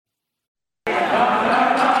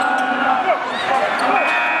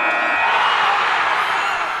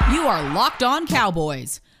are Locked On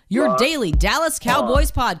Cowboys, your daily Dallas Cowboys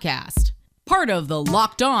podcast. Part of the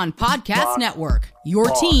Locked On Podcast Network, your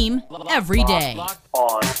team every day. Locked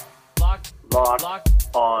On Cowboys.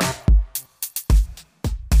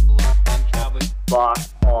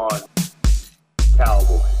 Locked On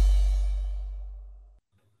Cowboys.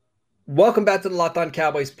 Welcome back to the Locked On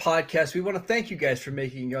Cowboys podcast. We want to thank you guys for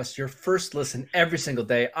making us your first listen every single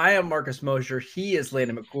day. I am Marcus Mosher. He is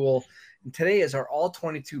Landon McCool. And today is our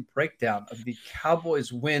All-22 breakdown of the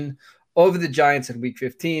Cowboys' win over the Giants in Week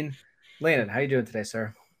 15. Landon, how are you doing today,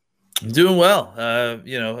 sir? I'm doing well.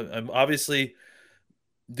 I'm obviously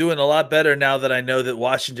doing a lot better now that I know that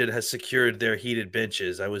Washington has secured their heated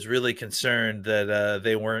benches. I was really concerned that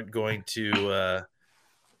they weren't going to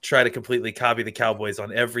try to completely copy the Cowboys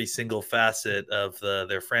on every single facet of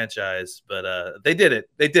their franchise, but they did it.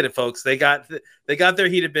 They did it, folks. They got their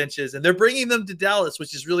heated benches, and they're bringing them to Dallas,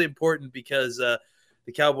 which is really important because the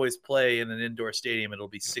Cowboys play in an indoor stadium. It'll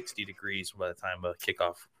be 60 degrees by the time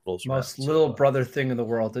kickoff rolls around. Most little brother thing in the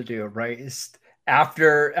world to do, right? Is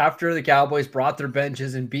after the Cowboys brought their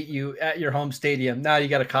benches and beat you at your home stadium, now you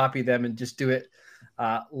got to copy them and just do it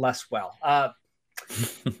less well.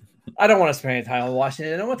 I don't want to spend any time on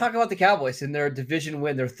Washington. I want to talk about the Cowboys and their division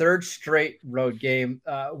win, their third straight road game.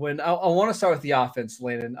 I want to start with the offense,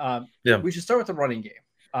 Landon. We should start with the running game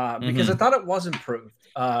because I thought it was improved.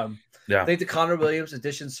 I think the Connor Williams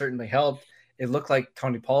addition certainly helped. It looked like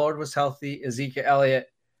Tony Pollard was healthy. Ezekiel Elliott.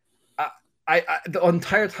 The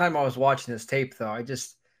entire time I was watching this tape, though,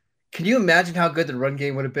 can you imagine how good the run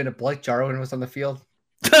game would have been if Blake Jarwin was on the field?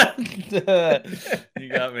 You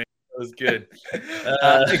got me. That was good.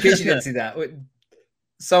 In case you didn't see that,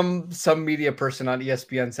 some media person on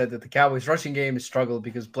ESPN said that the Cowboys' rushing game has struggled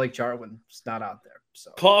because Blake Jarwin's not out there.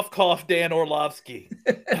 So cough, cough, Dan Orlovsky.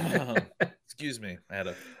 Excuse me, I had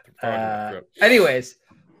a frog in my throat. Anyways,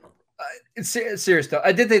 it's serious though.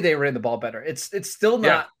 I did think they ran the ball better. It's still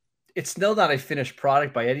not a finished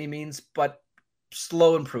product by any means, but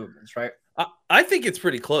slow improvements, right? I think it's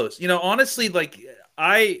pretty close. Honestly,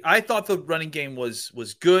 I thought the running game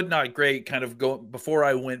was good, not great, kind of before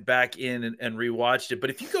I went back in and rewatched it. But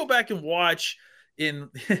if you go back and watch in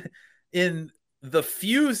the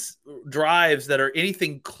few drives that are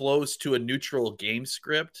anything close to a neutral game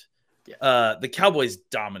script, the Cowboys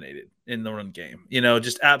dominated in the run game.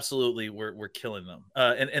 Just absolutely we're killing them.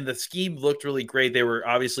 And the scheme looked really great. They were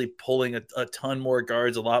obviously pulling a ton more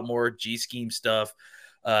guards, a lot more G scheme stuff.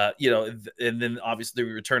 And then obviously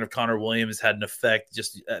the return of Connor Williams had an effect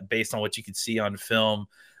just based on what you could see on film.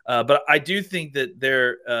 But I do think that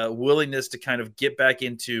their willingness to kind of get back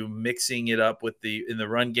into mixing it up in the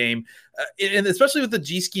run game, and especially with the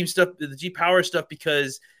G scheme stuff, the G power stuff,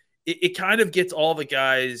 because it kind of gets all the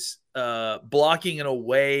guys blocking in a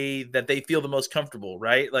way that they feel the most comfortable,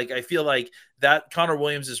 right? Like I feel like that Connor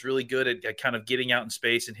Williams is really good at kind of getting out in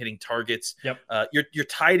space and hitting targets. Yep. Your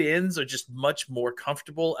tight ends are just much more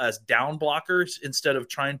comfortable as down blockers instead of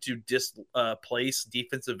trying to displace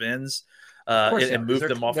defensive ends and move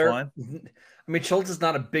them offline. I mean, Schultz is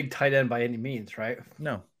not a big tight end by any means, right?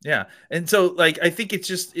 No. Yeah. And so I think it's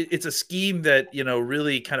a scheme that,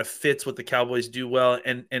 really kind of fits what the Cowboys do well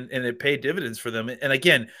and it paid dividends for them. And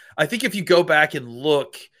again, I think if you go back and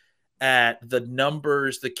look at the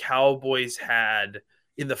numbers the Cowboys had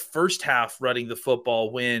in the first half running the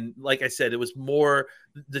football when, like I said, it was more,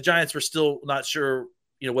 the Giants were still not sure,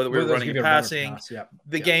 whether we were running or passing.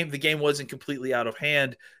 The game wasn't completely out of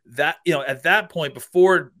hand. That, at that point,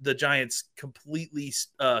 before the Giants completely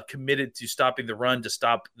committed to stopping the run to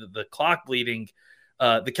stop the clock bleeding,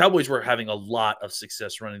 the Cowboys were having a lot of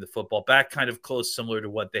success running the football back, kind of close, similar to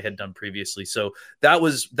what they had done previously. So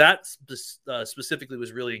that specifically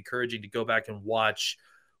was really encouraging to go back and watch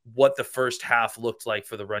what the first half looked like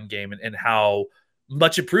for the run game and how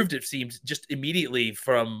much improved it seemed just immediately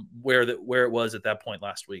from where it was at that point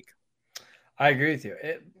last week. I agree with you.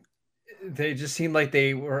 They just seemed like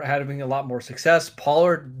they were having a lot more success.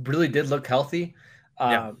 Pollard really did look healthy.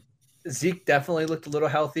 Zeke definitely looked a little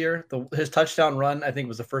healthier. His touchdown run, I think,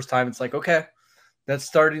 was the first time it's like, okay, that's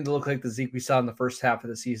starting to look like the Zeke we saw in the first half of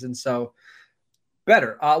the season. So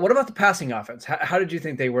better. What about the passing offense? How did you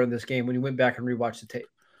think they were in this game when you went back and rewatched the tape?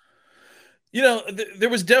 There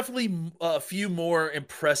was definitely a few more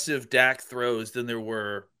impressive Dak throws than there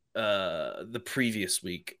were the previous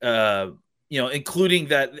week. Including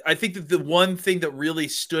that, I think that the one thing that really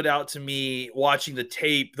stood out to me watching the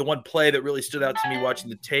tape, the one play that really stood out to me watching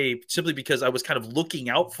the tape, simply because I was kind of looking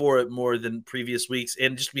out for it more than previous weeks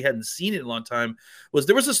and just we hadn't seen it in a long time, was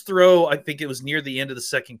there was this throw, I think it was near the end of the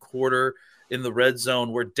second quarter in the red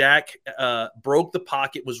zone where Dak broke the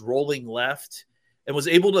pocket, was rolling left, and was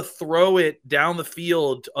able to throw it down the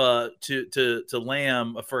field to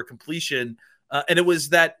Lamb for a completion. And it was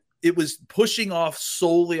pushing off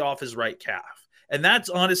solely off his right calf. And that's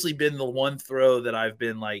honestly been the one throw that I've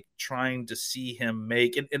been like trying to see him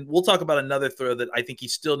make. And we'll talk about another throw that I think he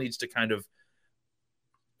still needs to kind of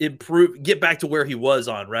improve, get back to where he was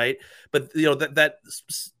on, right? But that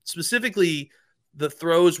specifically the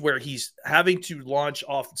throws where he's having to launch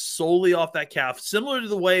off solely off that calf, similar to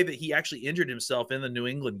the way that he actually injured himself in the New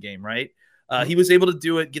England game, right? He was able to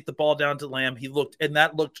do it, get the ball down to Lamb.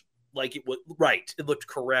 That looked like it was right. It looked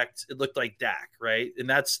correct. It looked like Dak, right? And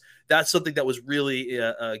that's something that was really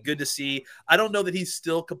good to see. I don't know that he's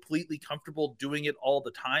still completely comfortable doing it all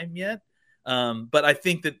the time yet. But I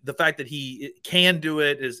think that the fact that he can do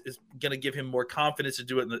it is going to give him more confidence to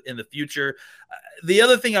do it in the future. The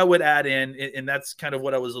other thing I would add in, and that's kind of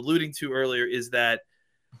what I was alluding to earlier, is that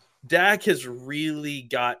Dak has really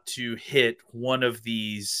got to hit one of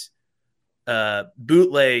these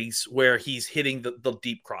bootlegs where he's hitting the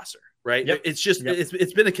deep crosser, right? Yep. It's just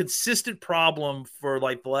it's been a consistent problem for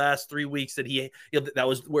like the last 3 weeks that that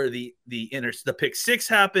was where the pick six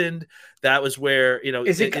happened. That was where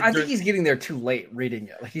I think he's getting there too late reading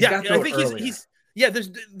it. Like I think he's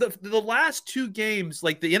there's the last 2 games,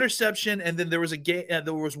 like the interception, and then there was a game.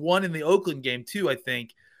 There was one in the Oakland game too, I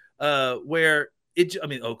think, where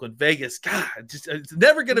Oakland, Vegas. God, it's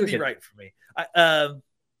never going to be right for me.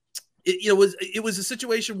 It was a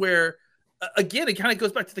situation where, again, it kind of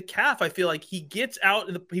goes back to the calf. I feel like he gets out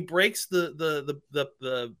and he breaks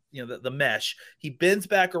the mesh. He bends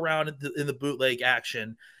back around in the bootleg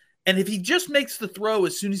action. And if he just makes the throw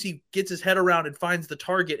as soon as he gets his head around and finds the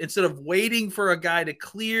target, instead of waiting for a guy to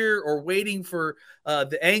clear or waiting for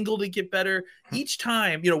the angle to get better, each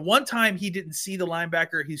time, one time he didn't see the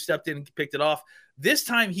linebacker, he stepped in and picked it off. This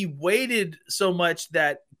time he waited so much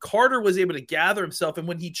that Carter was able to gather himself. And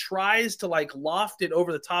when he tries to like loft it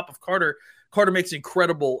over the top of Carter makes an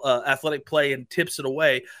incredible athletic play and tips it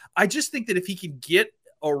away. I just think that if he can get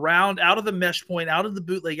around out of the mesh point, out of the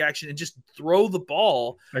bootleg action, and just throw the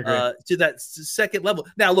ball to that second level.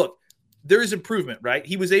 Now, look, there is improvement, right?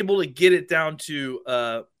 He was able to get it down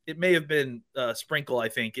to it may have been Sprinkle, I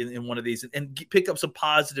think, in one of these and pick up some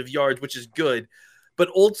positive yards, which is good. But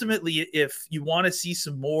ultimately, if you want to see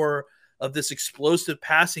some more of this explosive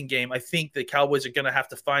passing game, I think the Cowboys are going to have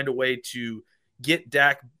to find a way to get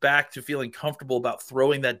Dak back to feeling comfortable about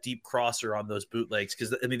throwing that deep crosser on those bootlegs.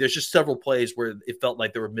 Because, there's just several plays where it felt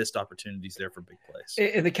like there were missed opportunities there for big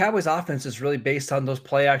plays. And the Cowboys offense is really based on those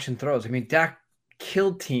play action throws. Dak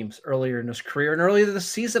killed teams earlier in his career and earlier this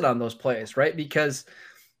season on those plays, right? Because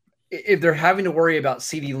if they're having to worry about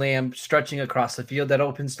CeeDee Lamb stretching across the field, that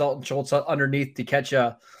opens Dalton Schultz underneath to catch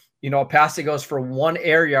a pass that goes for 1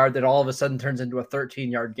 air yard that all of a sudden turns into a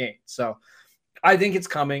 13-yard gain. So I think it's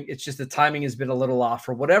coming. It's just the timing has been a little off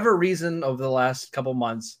for whatever reason over the last couple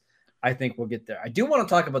months. I think we'll get there. I do want to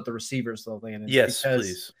talk about the receivers, though, Landon. Yes,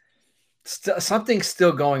 please. Something's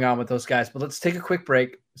still going on with those guys, but let's take a quick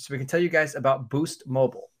break so we can tell you guys about Boost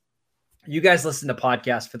Mobile. You guys listen to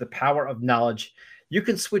podcasts for the power of knowledge. You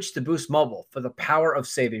can switch to Boost Mobile for the power of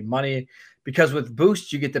saving money, because with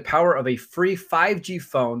Boost, you get the power of a free 5G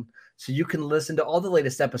phone so you can listen to all the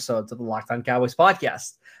latest episodes of the Locked On Cowboys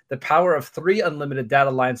podcast. The power of 3 unlimited data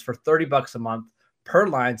lines for $30 a month per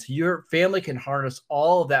line so your family can harness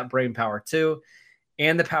all of that brain power too.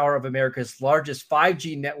 And the power of America's largest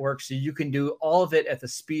 5G network so you can do all of it at the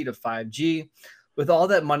speed of 5G. With all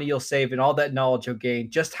that money you'll save and all that knowledge you'll gain,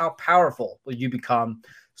 just how powerful will you become?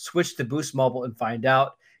 Switch to Boost Mobile and find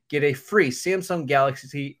out. Get a free Samsung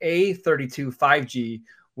Galaxy A32 5G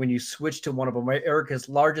when you switch to one of America's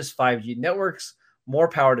largest 5G networks. More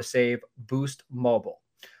power to save. Boost Mobile.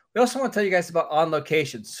 We also want to tell you guys about On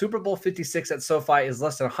Location. Super Bowl 56 at SoFi is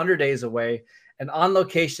less than 100 days away. And On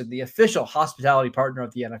Location, the official hospitality partner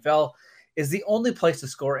of the NFL, is the only place to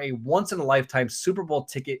score a once-in-a-lifetime Super Bowl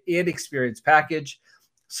ticket and experience package.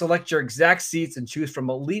 Select your exact seats and choose from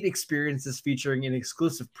elite experiences featuring an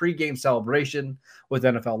exclusive pregame celebration with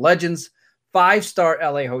NFL legends, 5-star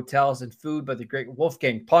LA hotels, and food by the great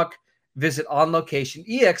Wolfgang Puck. Visit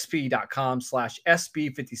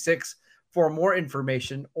onlocationexp.com/SB56 for more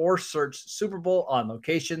information or search Super Bowl On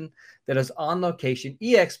Location. That is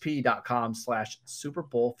onlocationexp.com/Super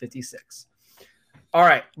Bowl 56. All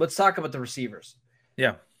right, let's talk about the receivers.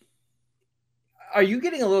 Yeah. Are you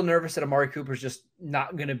getting a little nervous that Amari Cooper's just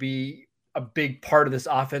not going to be a big part of this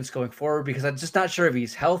offense going forward? Because I'm just not sure if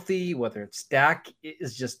he's healthy, whether it's Dak.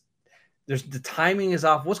 Is just the timing is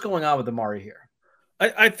off. What's going on with Amari here?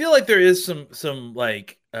 I feel like there is some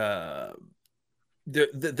like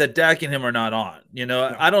that Dak and him are not on.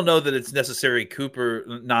 No. I don't know that it's necessary Cooper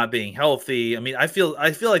not being healthy. I mean, I feel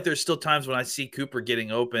like there's still times when I see Cooper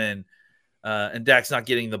getting open and Dak's not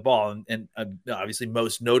getting the ball, and obviously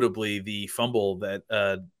most notably the fumble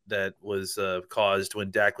that was caused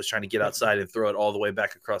when Dak was trying to get outside and throw it all the way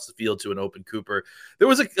back across the field to an open Cooper. There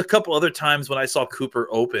was a couple other times when I saw Cooper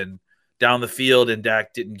open down the field and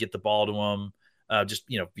Dak didn't get the ball to him, just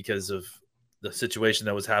because of the situation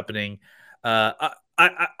that was happening.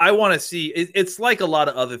 I want to see it's like a lot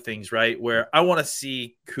of other things, right? Where I want to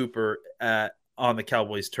see Cooper on the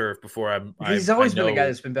Cowboys turf before He's always been a guy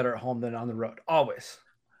that's been better at home than on the road. Always.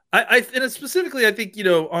 And specifically, I think,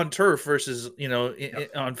 on turf versus,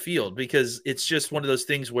 on field, because it's just one of those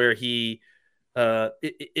things where he,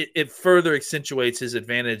 it further accentuates his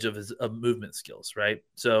advantage of movement skills. Right.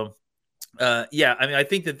 So, I mean, I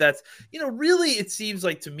think that's, really, it seems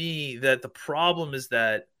like to me that the problem is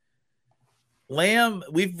that Lamb,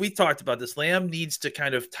 we've talked about this. Lamb needs to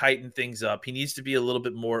kind of tighten things up. He needs to be a little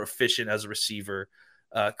bit more efficient as a receiver.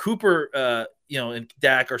 Cooper, and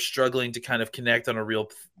Dak are struggling to kind of connect on a real,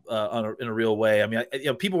 in a real way. I mean,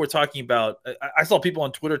 people were talking about. I saw people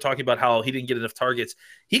on Twitter talking about how he didn't get enough targets.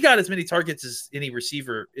 He got as many targets as any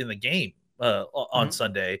receiver in the game on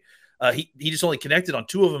Sunday. He just only connected on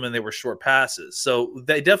 2 of them, and they were short passes. So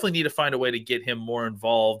they definitely need to find a way to get him more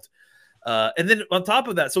involved. And then on top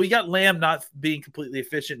of that, so we got Lamb not being completely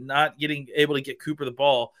efficient, not able to get Cooper the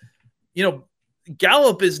ball.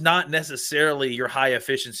 Gallup is not necessarily your high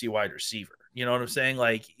efficiency wide receiver. You know what I'm saying?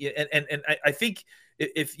 Like, and I think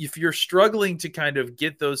if you're struggling to kind of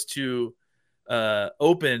get those two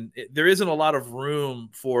open, there isn't a lot of room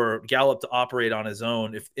for Gallup to operate on his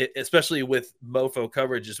own, especially with mofo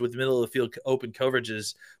coverages, with middle of the field open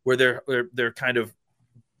coverages where they're kind of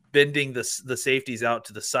bending the safeties out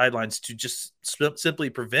to the sidelines to just simply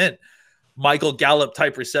prevent Michael Gallup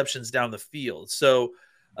type receptions down the field. So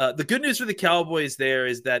the good news for the Cowboys there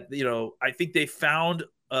is that, I think they found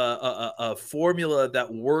a formula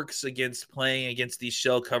that works against playing against these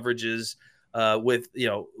shell coverages with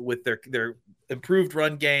their improved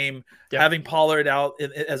run game, having Pollard out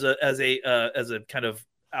as a kind of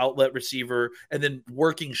outlet receiver, and then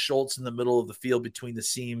working Schultz in the middle of the field between the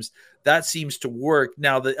seams. That seems to work.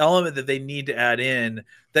 Now, the element that they need to add in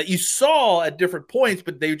that you saw at different points,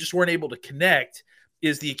 but they just weren't able to connect,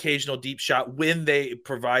 is the occasional deep shot when they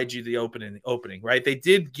provide you the opening, right? They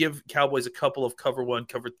did give Cowboys a couple of cover 1,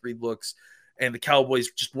 cover 3 looks, and the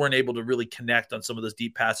Cowboys just weren't able to really connect on some of those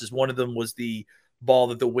deep passes. One of them was the ball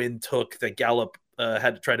that the wind took that Gallup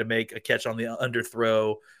had to try to make a catch on the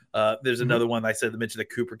underthrow. There's another one I mentioned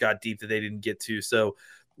that Cooper got deep that they didn't get to. So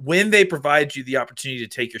when they provide you the opportunity to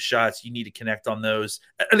take your shots, you need to connect on those.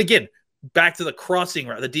 And again, back to the crossing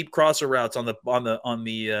route, the deep crosser routes on the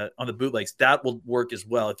bootlegs, that will work as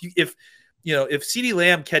well. If CeeDee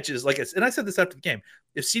Lamb catches, and I said this after the game,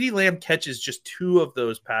 if CeeDee Lamb catches just 2 of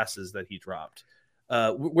those passes that he dropped,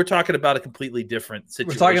 we're talking about a completely different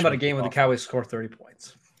situation. We're talking about a game where the Cowboys score 30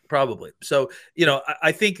 points. Probably. So,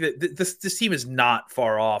 I think that this team is not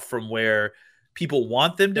far off from where people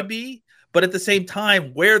want them to be, but at the same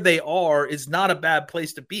time, where they are is not a bad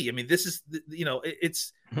place to be. I mean, this is,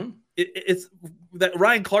 it's that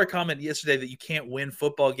Ryan Clark comment yesterday that you can't win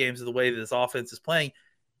football games the way that this offense is playing.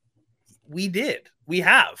 We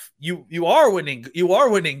have. You are winning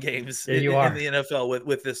games in the NFL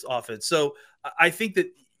with this offense. So I think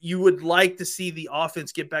that you would like to see the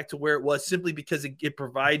offense get back to where it was, simply because it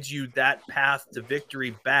provides you that path to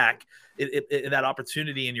victory back, in that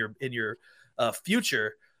opportunity in your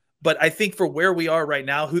future. But I think for where we are right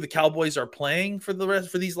now, who the Cowboys are playing for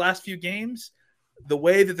these last few games, the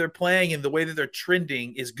way that they're playing and the way that they're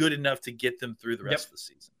trending is good enough to get them through the rest of the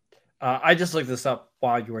season. I just looked this up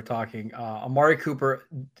while you were talking. Amari Cooper,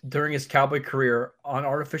 during his Cowboy career on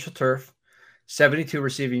artificial turf, 72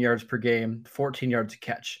 receiving yards per game, 14 yards a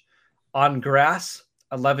catch. On grass,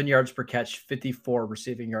 11 yards per catch, 54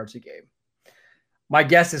 receiving yards a game. My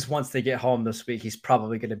guess is once they get home this week, he's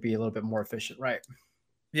probably going to be a little bit more efficient, right?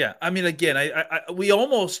 Yeah. I mean, again, we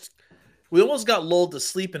almost got lulled to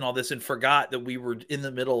sleep in all this and forgot that we were in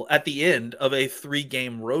the middle at the end of a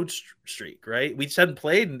 3-game road streak, right? We just hadn't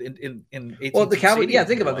played in 18. Well, the Cowboys,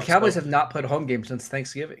 think about it. The Cowboys have not played a home game since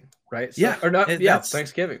Thanksgiving, right? So,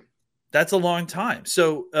 Thanksgiving. That's a long time.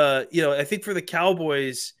 So, I think for the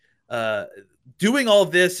Cowboys, doing all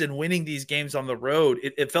this and winning these games on the road,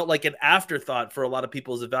 it felt like an afterthought for a lot of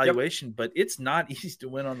people's evaluation, but it's not easy to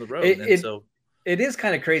win on the road. It is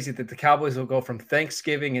kind of crazy that the Cowboys will go from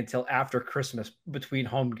Thanksgiving until after Christmas between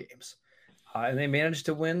home games. And they managed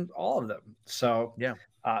to win all of them. So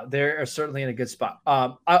They're certainly in a good spot.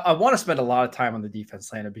 I want to spend a lot of time on the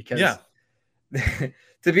defense, Landon, because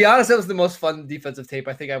to be honest, that was the most fun defensive tape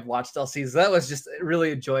I think I've watched all season. That was just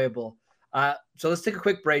really enjoyable. So let's take a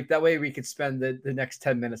quick break. That way we could spend the next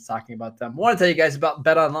 10 minutes talking about them. I want to tell you guys about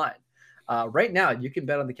BetOnline. Right now, you can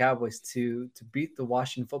bet on the Cowboys to beat the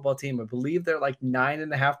Washington football team. I believe they're like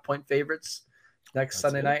 9.5-point favorites next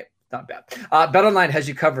Sunday night. Not bad. BetOnline has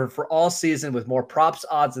you covered for all season with more props,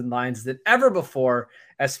 odds, and lines than ever before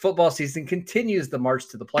as football season continues the march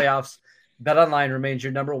to the playoffs. BetOnline remains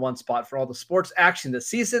your number one spot for all the sports action this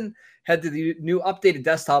season. Head to the new updated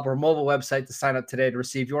desktop or mobile website to sign up today to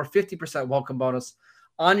receive your 50% welcome bonus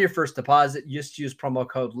on your first deposit. Just use promo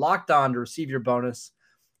code LOCKEDON to receive your bonus.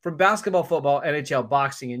 From basketball, football, NHL,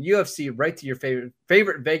 boxing, and UFC, right to your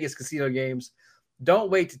favorite Vegas casino games. Don't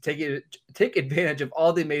wait to take advantage of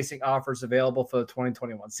all the amazing offers available for the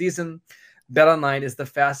 2021 season. BetOnline is the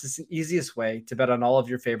fastest and easiest way to bet on all of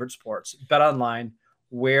your favorite sports. BetOnline,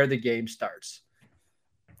 where the game starts.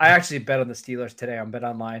 I actually bet on the Steelers today on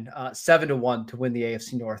BetOnline, 7-1 to win the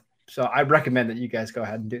AFC North. So I recommend that you guys go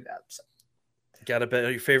ahead and do that. So. Got to bet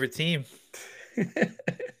on your favorite team.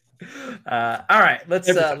 All right,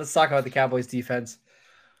 let's talk about the Cowboys defense.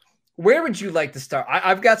 Where would you like to start?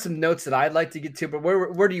 I've got some notes that I'd like to get to, but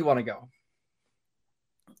where do you want to go?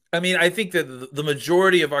 I mean, I think that the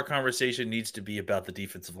majority of our conversation needs to be about the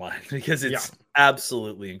defensive line because it's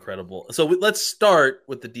absolutely incredible. So let's start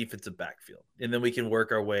with the defensive backfield, and then we can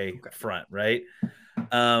work our way front, right?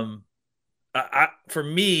 For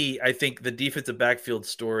me, I think the defensive backfield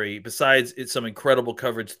story, besides it's some incredible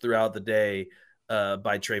coverage throughout the day,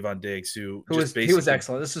 by Trayvon Diggs, he was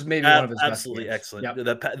excellent. This was maybe one of his absolutely best excellent.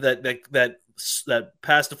 Yep. That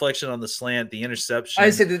pass deflection on the slant, the interception. I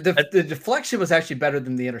say the deflection was actually better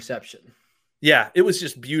than the interception. Yeah, it was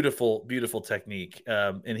just beautiful technique,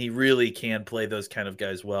 and he really can play those kind of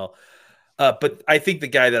guys well. But I think the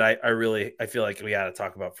guy that I feel like we got to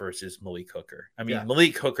talk about first is Malik Hooker. I mean,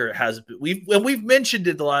 Malik Hooker we've mentioned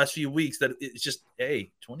it the last few weeks that it's just,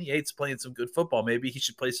 hey, 28's playing some good football. Maybe he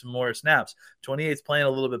should play some more snaps. 28's playing a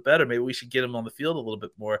little bit better. Maybe we should get him on the field a little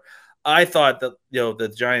bit more. I thought that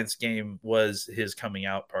the Giants game was his coming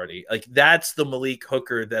out party. Like that's the Malik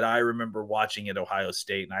Hooker that I remember watching at Ohio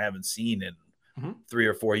State, and I haven't seen in 3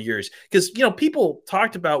 or 4 years. Because people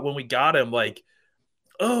talked about when we got him, like,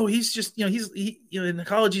 oh, he's just, in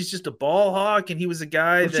college, he's just a ball hawk. And he was a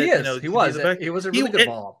guy he was a really good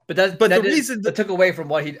ball, but the reason that took away from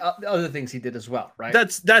what other things he did as well. Right.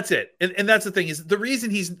 That's it. And that's the thing is the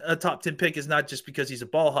reason he's a top 10 pick is not just because he's a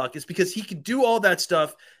ball hawk. It's because he can do all that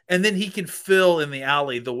stuff. And then he can fill in the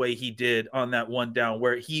alley the way he did on that one down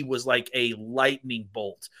where he was like a lightning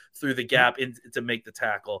bolt through the gap to make the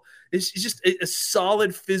tackle. It's just a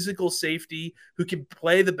solid physical safety who can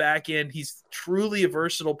play the back end. He's truly a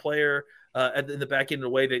versatile player in the back end in a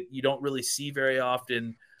way that you don't really see very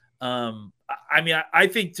often. I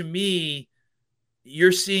think to me,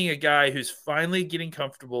 you're seeing a guy who's finally getting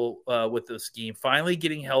comfortable with the scheme, finally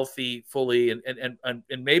getting healthy fully,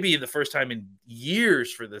 and maybe the first time in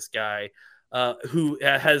years for this guy who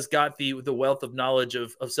has got the wealth of knowledge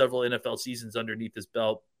of several NFL seasons underneath his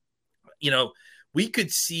belt. We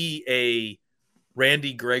could see a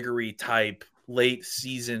Randy Gregory type late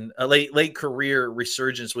career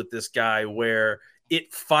resurgence with this guy where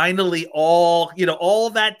it finally all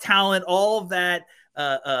that talent, all that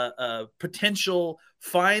potential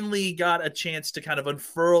finally got a chance to kind of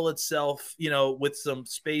unfurl itself, with some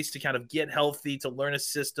space to kind of get healthy, to learn a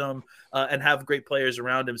system and have great players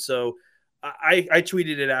around him. So I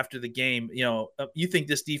tweeted it after the game. You think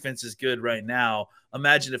this defense is good right now.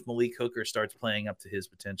 Imagine if Malik Hooker starts playing up to his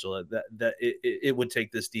potential. That it would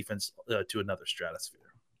take this defense to another stratosphere.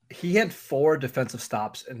 He had 4 defensive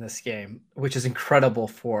stops in this game, which is incredible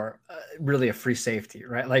for really a free safety,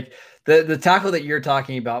 right? Like the tackle that you're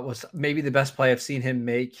talking about was maybe the best play I've seen him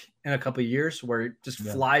make in a couple of years, where he just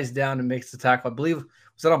flies down and makes the tackle. I believe,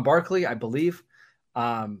 was that on Barkley? I believe.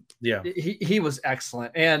 He was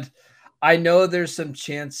excellent. And I know there's some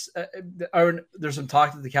chance or there's some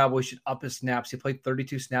talk that the Cowboys should up his snaps. He played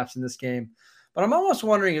 32 snaps in this game, but I'm almost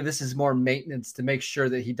wondering if this is more maintenance to make sure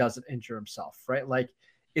that he doesn't injure himself, right? Like,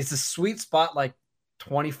 it's a sweet spot, like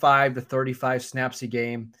 25 to 35 snaps a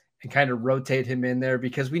game, and kind of rotate him in there,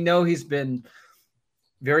 because we know he's been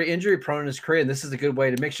very injury prone in his career. And this is a good way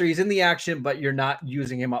to make sure he's in the action, but you're not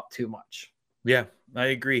using him up too much. Yeah, I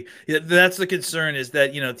agree. That's the concern, is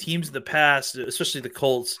that, teams in the past, especially the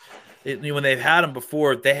Colts, when they've had him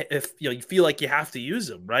before, you feel like you have to use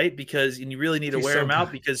him, right? Because you really need to wear him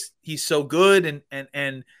out because he's so good,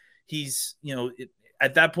 and he's,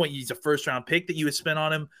 at that point, he's a first round pick that you would spend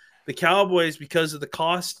on him. the Cowboys, because of the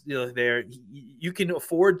cost there, you can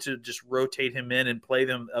afford to just rotate him in and play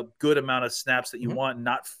them a good amount of snaps that you want and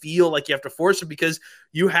not feel like you have to force him because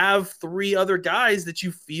you have 3 other guys that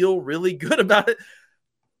you feel really good about it.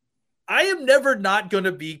 I am never not going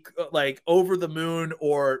to be like over the moon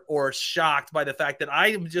or shocked by the fact that I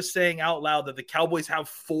am just saying out loud that the Cowboys have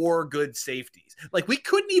 4 good safeties. Like we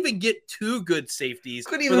couldn't even get 2 good safeties.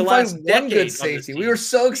 Couldn't even find one good safety. We were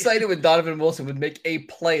so excited when Donovan Wilson would make a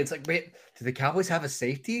play. It's like, wait, do the Cowboys have a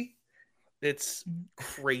safety? It's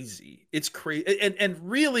crazy. It's crazy. And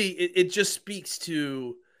really it just speaks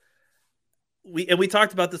to we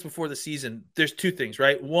talked about this before the season. There's 2 things,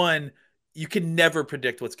 right? One, you can never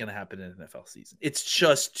predict what's going to happen in an NFL season. It's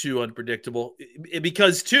just too unpredictable.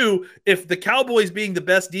 Because, 2, if the Cowboys being the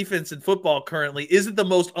best defense in football currently isn't the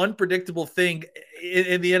most unpredictable thing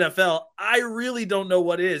in the NFL, I really don't know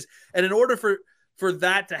what is. And in order for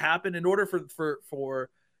that to happen, in order for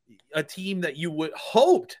a team that you would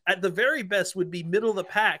hoped at the very best would be middle of the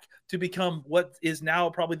pack to become what is now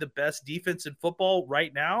probably the best defense in football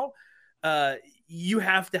right now, you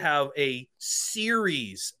have to have a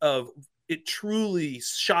series of truly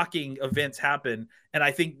shocking events happen. And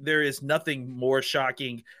I think there is nothing more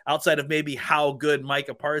shocking outside of maybe how good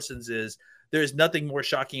Micah Parsons is. There's nothing more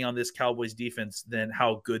shocking on this Cowboys defense than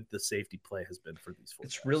how good the safety play has been for these 4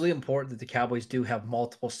 It's guys. really important that the Cowboys do have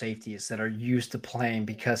multiple safeties that are used to playing,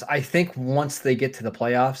 because I think once they get to the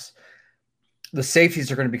playoffs, the safeties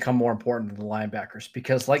are going to become more important than the linebackers,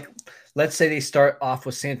 because let's say they start off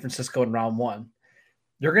with San Francisco in round 1.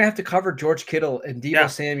 You're going to have to cover George Kittle and Deebo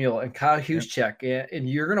Samuel and Kyle Juszczyk, and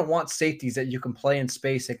you're going to want safeties that you can play in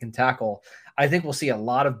space and can tackle. I think we'll see a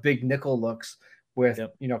lot of big nickel looks with,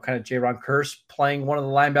 kind of Jaron Kearse playing one of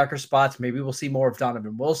the linebacker spots. Maybe we'll see more of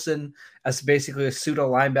Donovan Wilson as basically a pseudo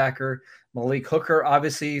linebacker. Malik Hooker,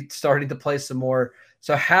 obviously, starting to play some more.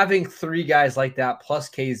 So having 3 guys like that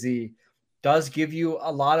plus KZ does give you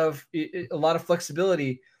a lot of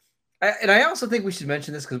flexibility. And I also think we should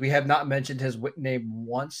mention this because we have not mentioned his name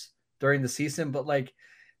once during the season, but like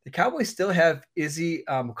the Cowboys still have Izzy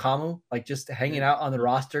Mukamu, like just hanging out on the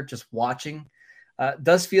roster, just watching.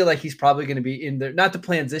 Does feel like he's probably going to be in there, not the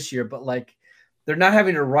plans this year, but like they're not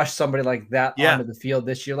having to rush somebody like that onto the field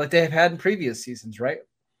this year, like they have had in previous seasons, right?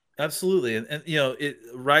 Absolutely. And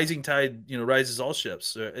rising tide, rises all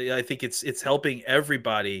ships. I think it's helping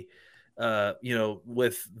everybody,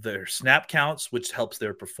 with their snap counts, which helps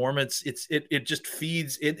their performance. It just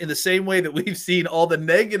feeds in the same way that we've seen all the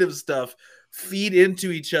negative stuff feed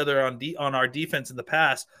into each other on our defense in the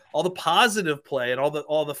past. All the positive play and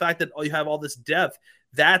all the fact that you have all this depth,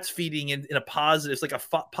 that's feeding in a positive. It's like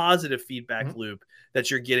a positive feedback loop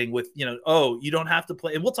that you're getting with, you don't have to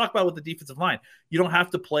play. And we'll talk about with the defensive line. You don't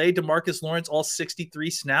have to play DeMarcus Lawrence all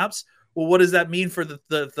 63 snaps. Well, what does that mean for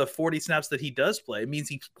the 40 snaps that he does play? It means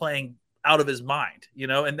he's playing out of his mind,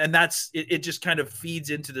 and that's it just kind of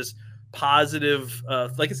feeds into this positive,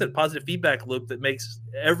 like I said, positive feedback loop that makes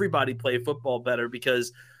everybody play football better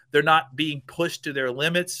because they're not being pushed to their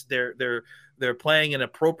limits. They're playing an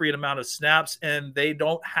appropriate amount of snaps, and they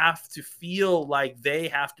don't have to feel like they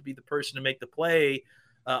have to be the person to make the play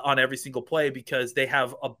on every single play because they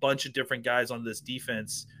have a bunch of different guys on this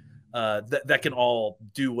defense that can all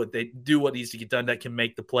do what needs to get done, that can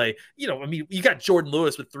make the play. You got Jordan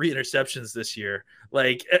Lewis with 3 interceptions this year,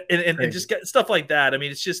 like, and just get stuff like that. I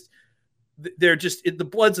mean, it's just, they're just, the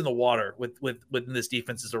blood's in the water with this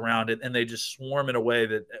defense is around it, and they just swarm in a way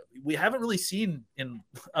that we haven't really seen in,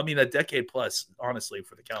 a decade plus, honestly,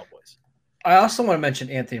 for the Cowboys. I also want to mention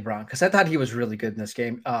Anthony Brown because I thought he was really good in this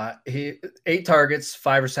game. He 8 targets,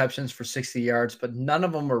 5 receptions for 60 yards, but none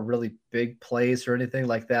of them were really big plays or anything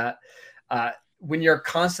like that. When you're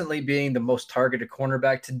constantly being the most targeted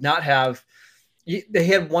cornerback, to not have – they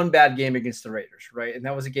had one bad game against the Raiders, right? And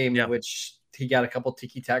that was a game in which he got a couple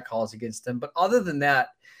ticky-tack calls against them. But other than that,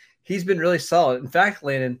 he's been really solid. In fact,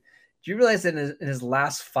 Landon, do you realize that in his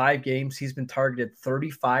last 5 games, he's been targeted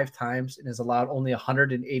 35 times and has allowed only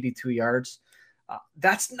 182 yards?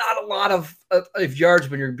 That's not a lot of yards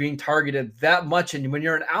when you're being targeted that much. And when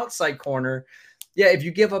you're an outside corner, if you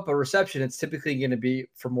give up a reception, it's typically going to be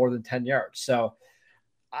for more than 10 yards. So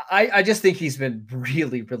I just think he's been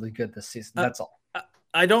really, really good this season. That's all.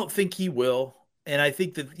 I don't think he will. And I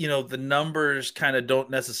think that, the numbers kind of don't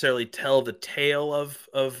necessarily tell the tale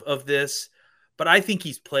of this. But I think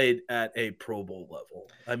he's played at a Pro Bowl level.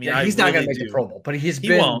 He's not going to make the Pro Bowl, but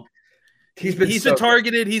he won't. He's been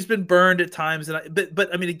targeted. He's been burned at times.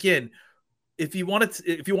 But again, if you want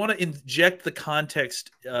to inject the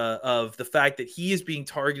context of the fact that he is being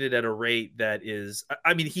targeted at a rate that is,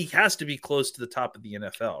 I mean, he has to be close to the top of the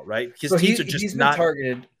NFL, right? Because teams are just he's not been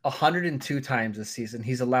targeted 102 times this season.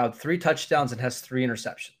 He's allowed 3 touchdowns and has 3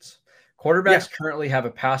 interceptions. Quarterbacks currently have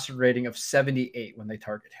a passer rating of 78 when they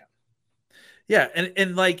target him. Yeah,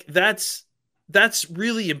 and like that's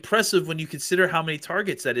really impressive when you consider how many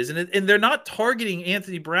targets that is, and they're not targeting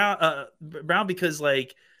Anthony Brown because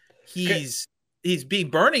like he's being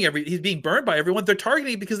burned by everyone. They're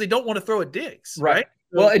targeting because they don't want to throw at Diggs, right?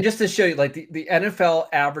 Well, and just to show you, like the NFL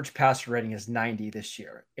average passer rating is 90 this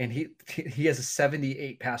year, and he has a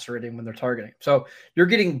 78 passer rating when they're targeting. So you're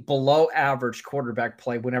getting below average quarterback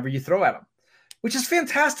play whenever you throw at him, which is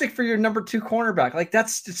fantastic for your number 2 cornerback. Like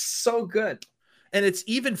that's just so good. And it's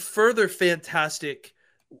even further fantastic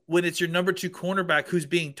when it's your number 2 cornerback who's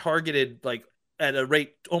being targeted like at a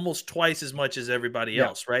rate almost twice as much as everybody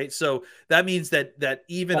else, right? So that means that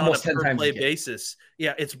even almost on a per play basis,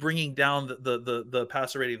 it's bringing down the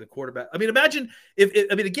passer rating of the quarterback. I mean, imagine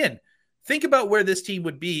again, think about where this team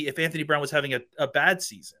would be if Anthony Brown was having a bad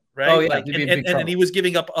season, right? Oh, yeah, like, and he was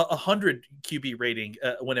giving up 100 QB rating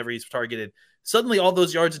whenever he's targeted. Suddenly all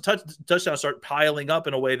those yards and touchdowns start piling up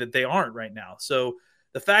in a way that they aren't right now. So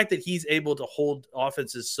the fact that he's able to hold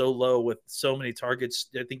offenses so low with so many targets,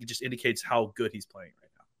 I think it just indicates how good he's playing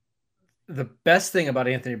right now. The best thing about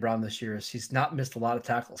Anthony Brown this year is he's not missed a lot of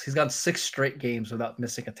tackles. He's gone 6 straight games without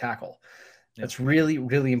missing a tackle. That's really,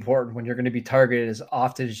 really important when you're going to be targeted as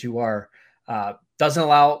often as you are. Doesn't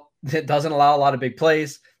allow a lot of big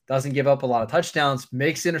plays, doesn't give up a lot of touchdowns,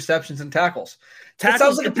 makes interceptions and tackles.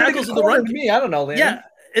 Tackles in the run to me. I don't know, Landon. Yeah.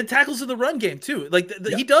 It tackles in the run game too. Like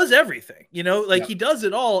he does everything, he does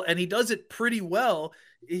it all, and he does it pretty well.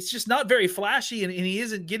 It's just not very flashy, and he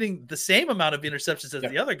isn't getting the same amount of interceptions as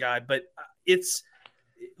the other guy. But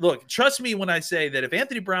look, trust me when I say that if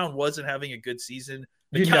Anthony Brown wasn't having a good season,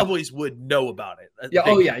 the Cowboys would know about it.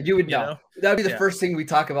 You would know. That'd be the first thing we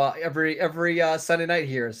talk about every Sunday night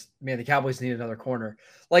here is, man, the Cowboys need another corner.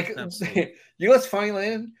 Like, let's find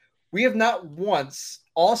Landon. We have not once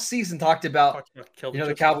all season talked about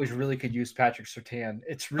the Cowboys really could use Patrick Surtain.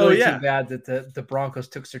 It's really too bad that the Broncos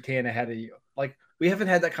took Surtain ahead of you. Like, we haven't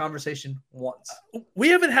had that conversation once. We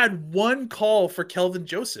haven't had one call for Kelvin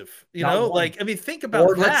Joseph. Think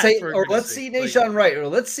about that. Let's see Nahshon Wright, or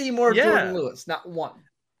let's see more of Jordan Lewis. Not one.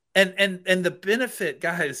 And the benefit,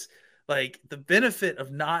 guys, like the benefit of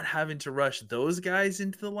not having to rush those guys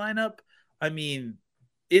into the lineup, I mean,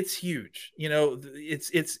 it's huge.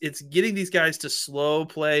 It's getting these guys to slow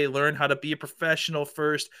play, learn how to be a professional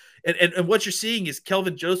first. And what you're seeing is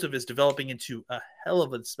Kelvin Joseph is developing into a hell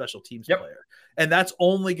of a special teams player. And that's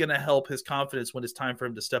only going to help his confidence when it's time for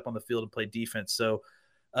him to step on the field and play defense. So,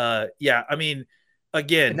 I mean,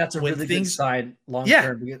 again, and that's a really good sign long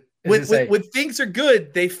term. When things are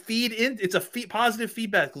good, they feed in. It's a positive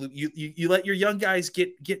feedback loop. You let your young guys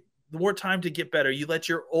get more time to get better. You let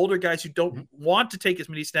your older guys who don't want to take as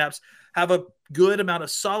many snaps have a good amount of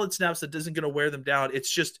solid snaps that isn't going to wear them down. It's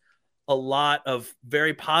just a lot of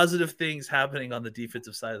very positive things happening on the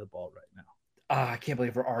defensive side of the ball right now. I can't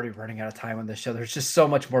believe we're already running out of time on this show. There's just so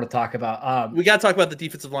much more to talk about. We got to talk about the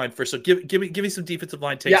defensive line first. So give me some defensive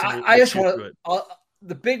line takes. Yeah, I just want to.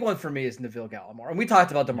 The big one for me is Neville Gallimore. And we talked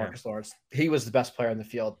about DeMarcus Lawrence. He was the best player on the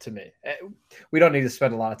field to me. We don't need to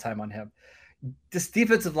spend a lot of time on him. This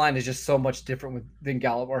defensive line is just so much different than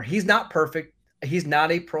Gallimore. He's not perfect. He's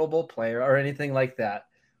not a Pro Bowl player or anything like that.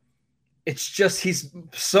 It's just he's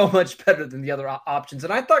so much better than the other options.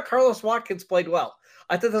 And I thought Carlos Watkins played well.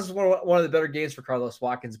 I thought this was one of the better games for Carlos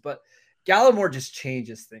Watkins. But Gallimore just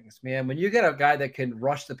changes things, man. When you get a guy that can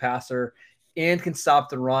rush the passer and can stop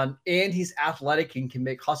the run, and he's athletic and can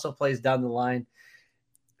make hustle plays down the line.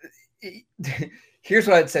 Here's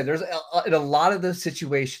what I'd say. There's in a lot of those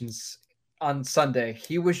situations on Sunday,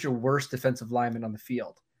 he was your worst defensive lineman on the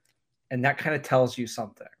field. And that kind of tells you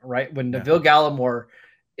something, right? When Neville Gallimore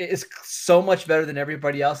is so much better than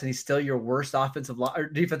everybody else and he's still your worst defensive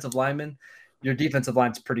lineman, your defensive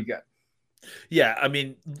line's pretty good. Yeah, I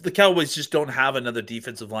mean, the Cowboys just don't have another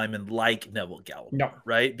defensive lineman like Neville Gallimore,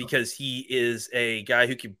 right? Because he is a guy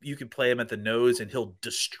who you can play him at the nose and he'll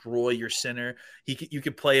destroy your center. You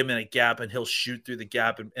can play him in a gap and he'll shoot through the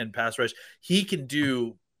gap and pass rush. He can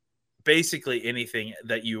do basically anything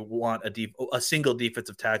that you want a single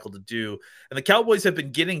defensive tackle to do. And the Cowboys have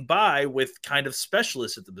been getting by with kind of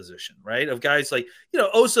specialists at the position, right? Of guys like,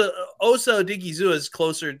 Osa Odighizuwa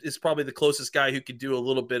is probably the closest guy who could do a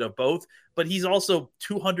little bit of both, but he's also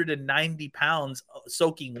 290 pounds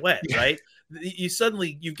soaking wet, right? you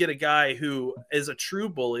suddenly you get a guy who is a true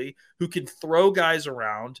bully, who can throw guys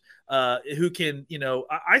around, who can,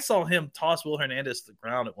 I saw him toss Will Hernandez to the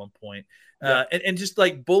ground at one point, and just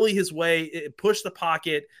like bully his way, push the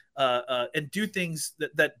pocket, and do things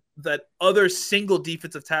that other single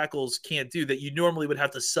defensive tackles can't do, that you normally would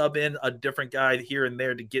have to sub in a different guy here and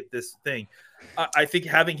there to get this thing. I think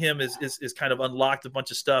having him is kind of unlocked a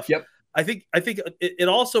bunch of stuff. Yep. I think it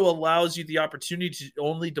also allows you the opportunity to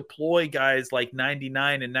only deploy guys like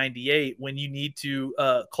 99 and 98 when you need to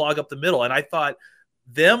clog up the middle. And I thought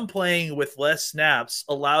them playing with less snaps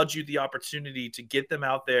allowed you the opportunity to get them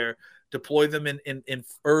out there, deploy them in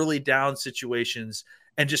early down situations,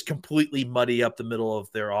 and just completely muddy up the middle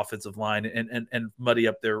of their offensive line and muddy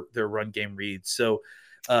up their run game reads. So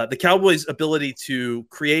the Cowboys' ability to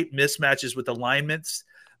create mismatches with alignments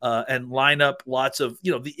and line up lots of,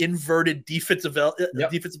 the inverted defensive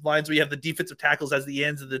lines where you have the defensive tackles as the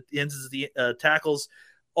ends, and the ends as the tackles.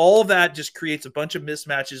 All of that just creates a bunch of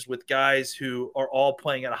mismatches with guys who are all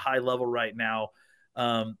playing at a high level right now.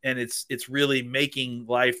 And it's really making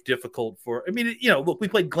life difficult for, look, we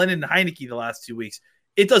played Glennon and Heineke the last 2 weeks.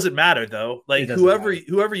 It doesn't matter though. Like whoever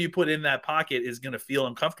you put in that pocket is going to feel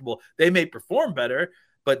uncomfortable. They may perform better,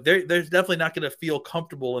 but they're definitely not going to feel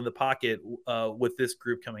comfortable in the pocket with this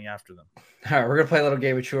group coming after them. All right, we're going to play a little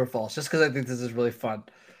game of true or false, just because I think this is really fun.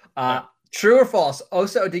 True or false,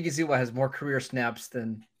 Osa Odigizua has more career snaps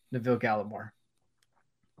than Neville Gallimore.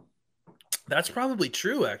 That's probably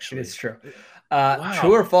true, actually. It is true. Wow.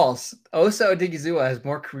 True or false, Osa Odigizua has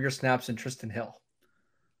more career snaps than Tristan Hill.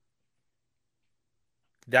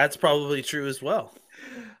 That's probably true as well.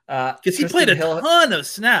 Because he played a ton of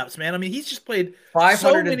snaps, man. I mean, he's just played 503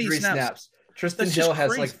 so many snaps. Tristan Hill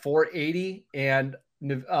has like 480, and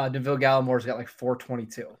Neville Gallimore's got like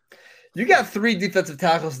 422. You got three defensive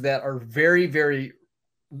tackles that are very, very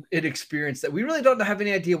inexperienced, that we really don't have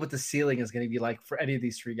any idea what the ceiling is going to be like for any of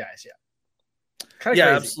these three guys yet. Yeah, crazy.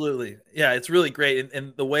 Absolutely. Yeah, it's really great.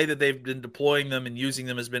 And the way that they've been deploying them and using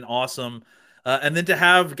them has been awesome. And then to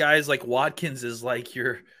have guys like Watkins is like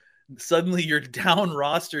suddenly your down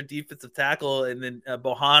roster defensive tackle, and then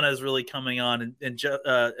Bohanna is really coming on,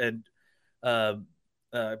 and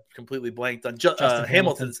completely blanked on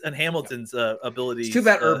Hamilton's ability. It's too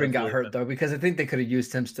bad Urban got hurt though, because I think they could have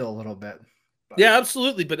used him still a little bit. But. Yeah,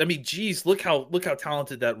 absolutely. But I mean, geez, look how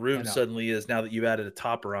talented that room suddenly is now that you've added a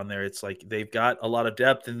topper on there. It's like they've got a lot of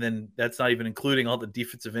depth, and then that's not even including all the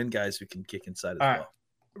defensive end guys who can kick inside as well. Right.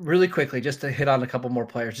 Really quickly, just to hit on a couple more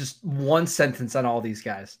players, just one sentence on all these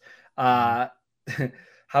guys. How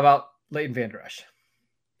about Leighton Vander Esch?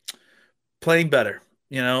 Playing better.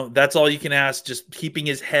 That's all you can ask. Just keeping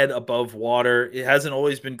his head above water. It hasn't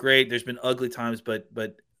always been great. There's been ugly times, but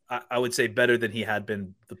I would say better than he had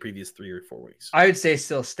been the previous 3 or 4 weeks. I would say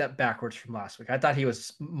still a step backwards from last week. I thought he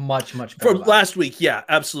was much better. From last week, yeah,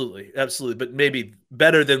 absolutely. But maybe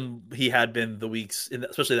better than he had been the weeks,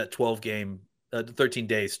 especially that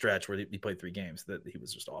 13-day stretch where he played 3 games, that he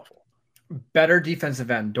was just awful. Better defensive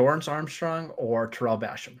end, Dorrance Armstrong or Terrell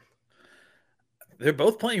Basham? They're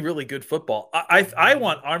both playing really good football. I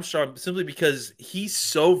want Armstrong simply because he's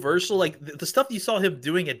so versatile. Like the stuff you saw him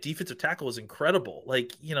doing at defensive tackle was incredible.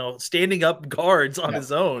 Like, standing up guards on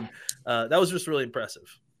his own. That was just really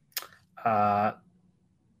impressive.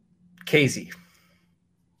 Casey.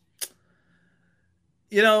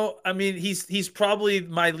 I mean, he's probably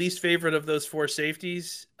my least favorite of those 4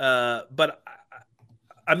 safeties. But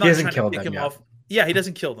I'm not trying to pick him off. Yeah, he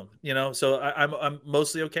doesn't kill them, so I'm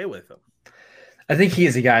mostly okay with him. I think he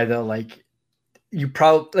is a guy though. Like you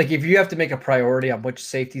probably if you have to make a priority on which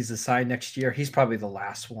safeties assigned next year, he's probably the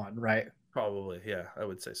last one, right? Probably, yeah, I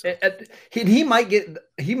would say so. He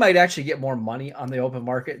might actually get more money on the open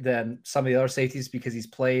market than some of the other safeties because he's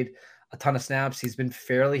played a ton of snaps. He's been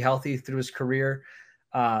fairly healthy through his career,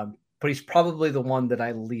 but he's probably the one that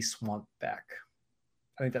I least want back.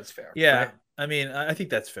 I think that's fair. Yeah, right? I mean, I think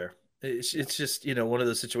that's fair. It's just one of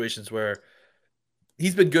those situations where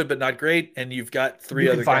he's been good but not great, and you've got 3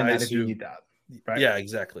 other guys who need that. Right? Yeah,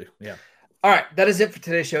 exactly. Yeah. All right, that is it for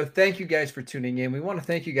today's show. Thank you guys for tuning in. We want to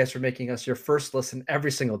thank you guys for making us your first listen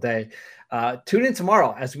every single day. Tune in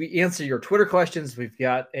tomorrow as we answer your Twitter questions. We've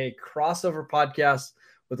got a crossover podcast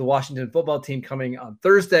with the Washington football team coming on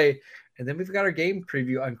Thursday, and then we've got our game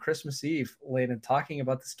preview on Christmas Eve, Landon, talking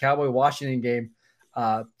about this Cowboy-Washington game.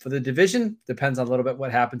 For the division, depends on a little bit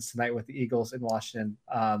what happens tonight with the Eagles in Washington.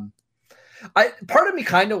 Part of me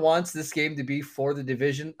kind of wants this game to be for the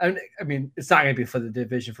division. I mean, it's not going to be for the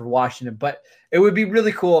division for Washington, but it would be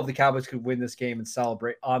really cool if the Cowboys could win this game and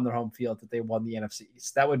celebrate on their home field that they won the NFC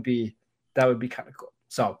East. That would be kind of cool.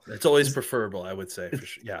 So it's always preferable, I would say. For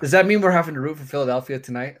sure. Yeah. Does that mean we're having to root for Philadelphia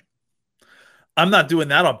tonight? I'm not doing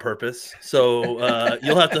that on purpose. So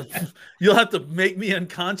you'll have to make me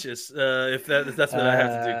unconscious if that's what I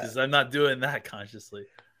have to do, because I'm not doing that consciously.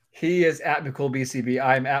 He is at McCool BCB.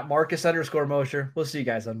 I'm at Marcus _Mosher. We'll see you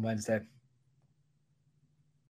guys on Wednesday.